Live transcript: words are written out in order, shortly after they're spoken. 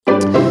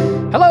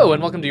Hello,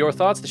 and welcome to Your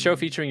Thoughts, the show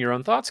featuring your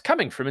own thoughts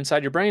coming from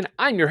inside your brain.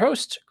 I'm your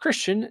host,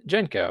 Christian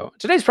Jenko.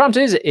 Today's prompt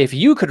is, if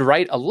you could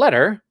write a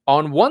letter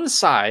on one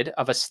side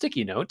of a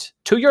sticky note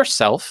to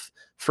yourself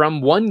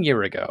from 1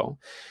 year ago,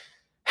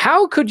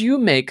 how could you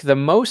make the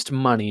most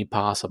money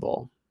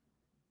possible?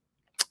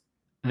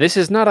 This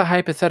is not a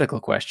hypothetical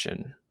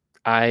question.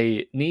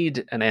 I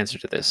need an answer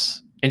to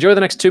this. Enjoy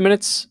the next 2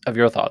 minutes of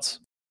Your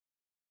Thoughts.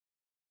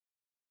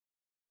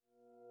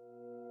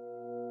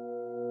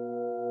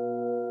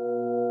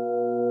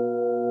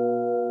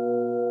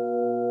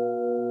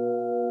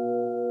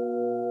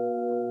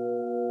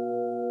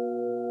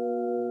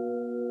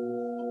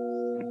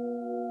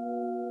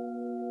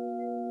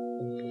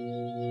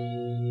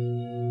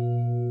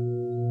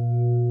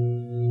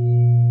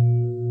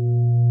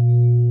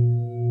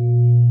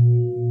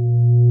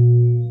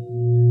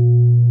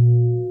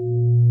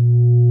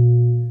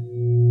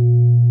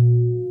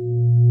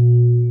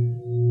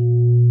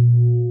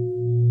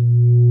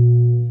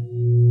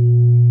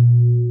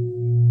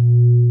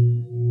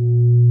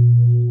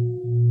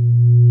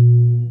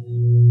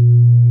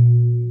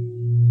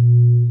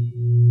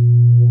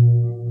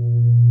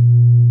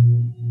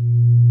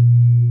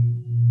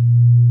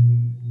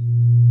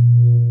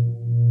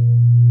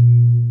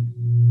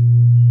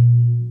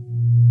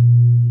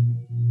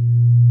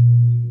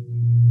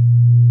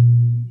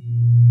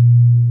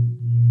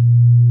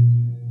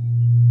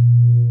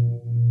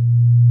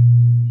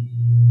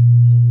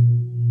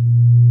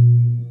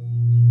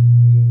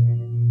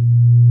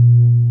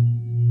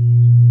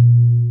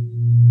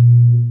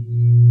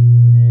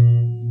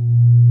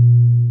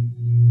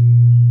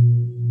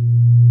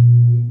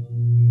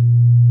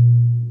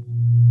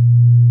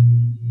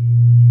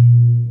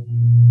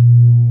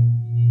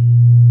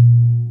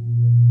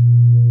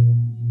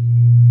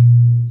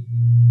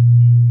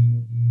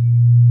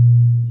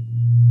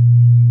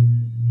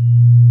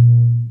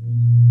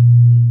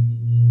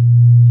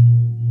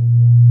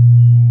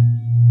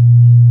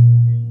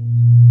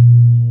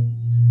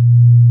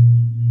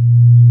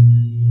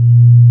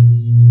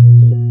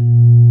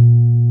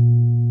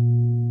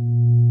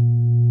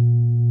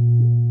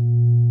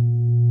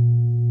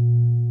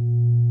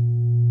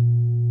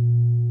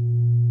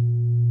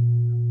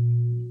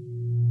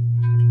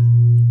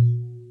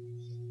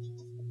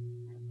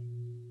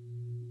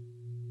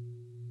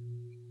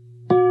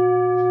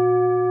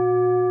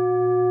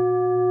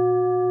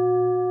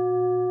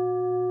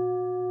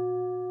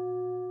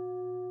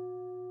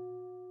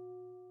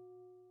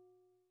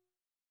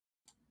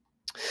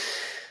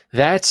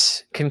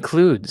 That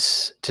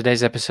concludes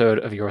today's episode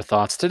of Your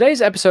Thoughts.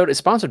 Today's episode is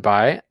sponsored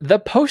by the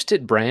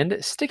Post-it brand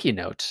Sticky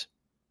Note.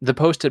 The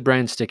Post-it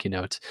brand Sticky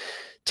Note.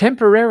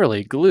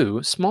 Temporarily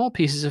glue small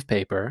pieces of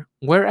paper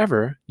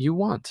wherever you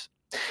want.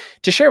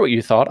 To share what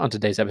you thought on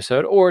today's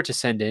episode or to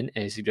send in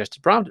a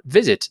suggested prompt,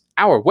 visit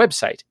our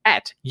website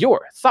at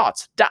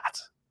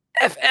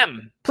yourthoughts.fm.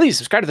 Please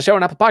subscribe to the show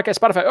on Apple Podcasts,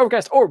 Spotify,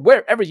 Overcast, or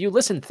wherever you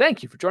listen.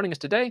 Thank you for joining us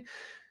today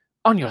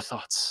on Your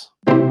Thoughts.